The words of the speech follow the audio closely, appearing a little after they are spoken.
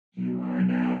You are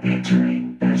now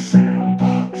entering the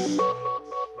SOUNDBOXX.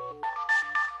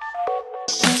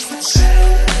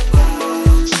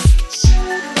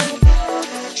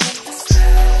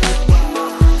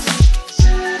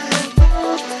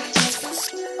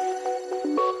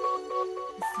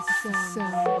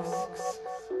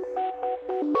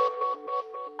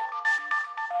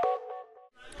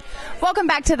 Welcome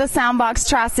back to the SOUNDBOXX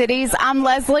Tri-Cities. I'm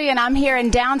Leslie, and I'm here in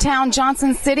downtown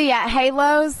Johnson City at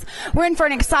Halos. We're in for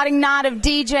an exciting night of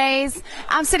DJs.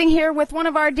 I'm sitting here with one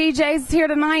of our DJs here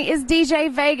tonight is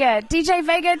DJ Vega. DJ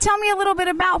Vega, tell me a little bit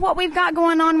about what we've got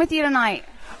going on with you tonight.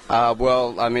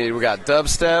 Well, I mean, we got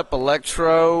dubstep,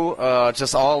 electro,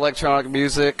 just all electronic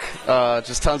music,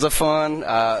 just tons of fun.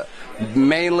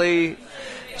 Mainly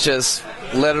just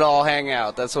let it all hang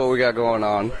out. That's what we got going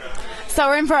on. So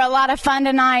we're in for a lot of fun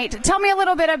tonight. Tell me a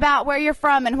little bit about where you're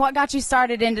from and what got you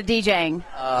started into DJing.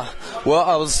 Well,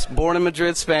 I was born in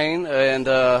Madrid, Spain, and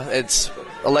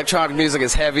electronic music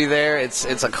is heavy there. It's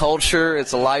a culture,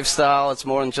 it's a lifestyle, it's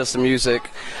more than just the music.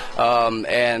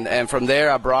 And from there,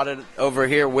 I brought it over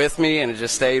here with me, and it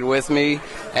just stayed with me.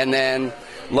 And then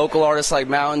local artists like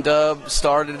Mountain Dub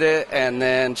started it, and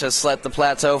then just let the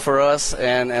plateau for us,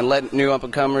 and let new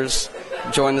up-and-comers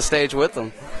join the stage with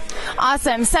them.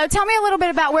 Awesome. So tell me a little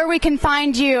bit about where we can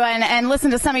find you and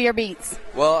listen to some of your beats.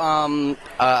 Well,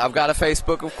 I've got a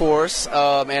Facebook, of course,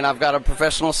 and I've got a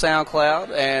professional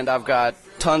SoundCloud, and I've got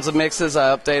tons of mixes.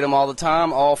 I update them all the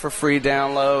time, all for free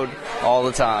download all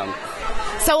the time.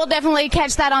 So we'll definitely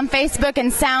catch that on Facebook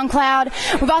and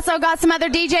SoundCloud. We've also got some other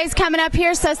DJs coming up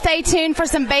here, so stay tuned for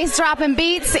some bass dropping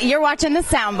beats. You're watching the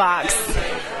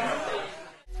SOUNDBOXX.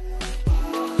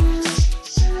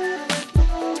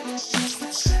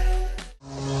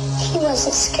 He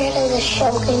wasn't scared of the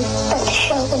Shogun, but the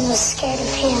Shogun was scared of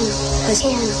him. Was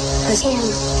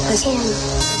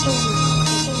him.